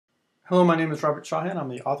Hello, my name is Robert Shahan. I'm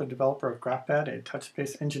the author-developer of GraphPad, a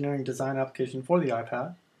touch-based engineering design application for the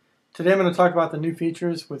iPad. Today I'm going to talk about the new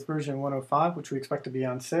features with version 1.0.5, which we expect to be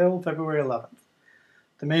on sale February 11th.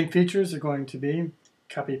 The main features are going to be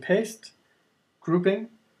copy-paste, grouping.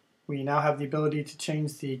 We now have the ability to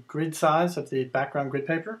change the grid size of the background grid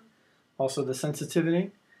paper, also the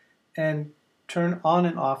sensitivity, and turn on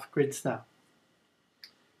and off grid snap.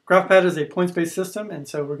 GraphPad is a points-based system, and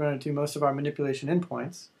so we're going to do most of our manipulation in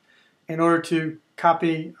points. In order to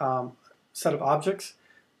copy a set of objects,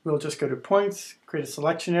 we'll just go to Points, create a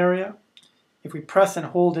selection area. If we press and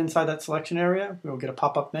hold inside that selection area, we will get a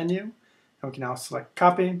pop-up menu, and we can now select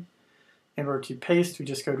Copy. In order to paste, we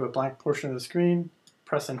just go to a blank portion of the screen,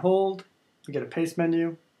 press and hold, we get a Paste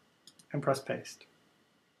menu, and press Paste.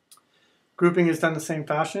 Grouping is done the same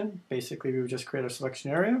fashion. Basically, we would just create a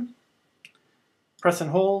selection area, press and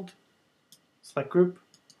hold, select Group,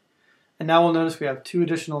 and now we'll notice we have two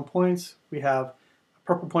additional points. We have a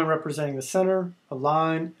purple point representing the center, a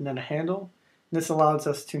line, and then a handle. And this allows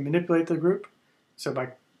us to manipulate the group. So by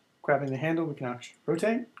grabbing the handle, we can actually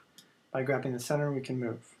rotate. By grabbing the center, we can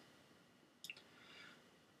move.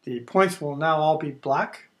 The points will now all be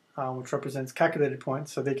black, which represents calculated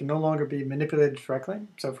points, so they can no longer be manipulated directly.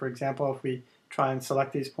 So for example, if we try and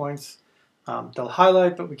select these points, they'll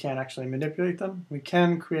highlight, but we can't actually manipulate them. We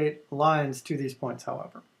can create lines to these points,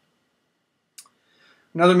 however.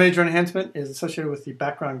 Another major enhancement is associated with the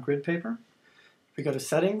background grid paper. If we go to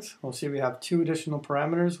Settings, we'll see we have two additional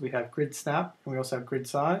parameters. We have grid snap, and we also have grid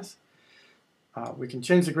size. We can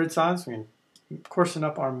change the grid size. We can coarsen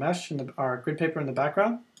up our mesh and our grid paper in the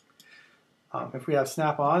background. If we have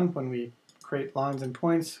snap on, when we create lines and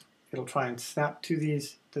points, it'll try and snap to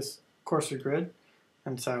this coarser grid.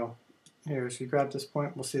 And so here, as we grab this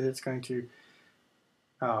point, we'll see that it's going to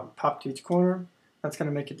pop to each corner. That's going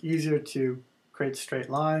to make it easier to create straight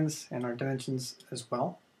lines and our dimensions as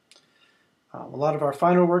well. A lot of our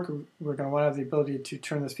final work, we're going to want to have the ability to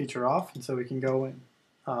turn this feature off, and so we can go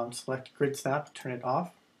and select grid snap, turn it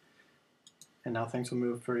off, and now things will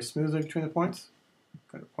move very smoothly between the points.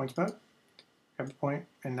 Go to points mode, grab the point,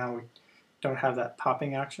 and now we don't have that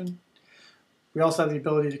popping action. We also have the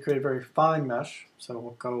ability to create a very fine mesh, so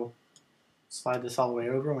we'll go slide this all the way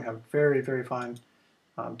over, and we have very, very fine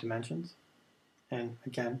dimensions. And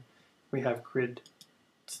again, we have grid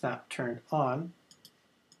snap turned on.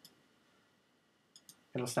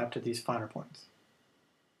 It'll snap to these finer points.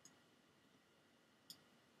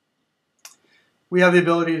 We have the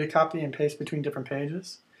ability to copy and paste between different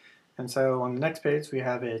pages. And so on the next page, we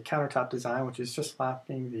have a countertop design, which is just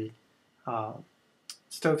slapping the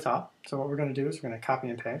stovetop. So what we're going to do is we're going to copy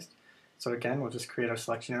and paste. So again, we'll just create our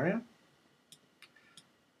selection area.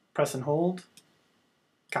 Press and hold,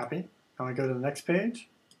 copy. Now we go to the next page.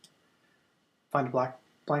 Find a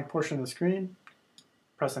blank portion of the screen,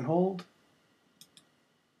 press and hold,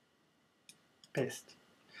 paste.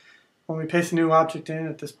 When we paste a new object in,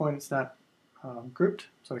 at this point it's not grouped,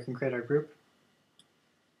 so we can create our group.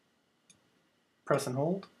 Press and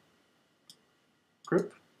hold,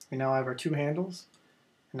 group. We now have our two handles,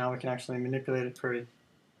 and now we can actually manipulate it very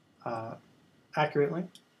accurately.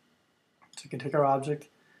 So we can take our object,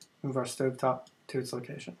 move our stovetop to its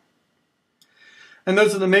location. And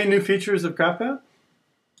those are the main new features of GraphPad.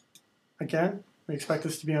 Again, we expect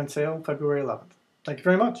this to be on sale February 11th. Thank you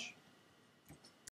very much.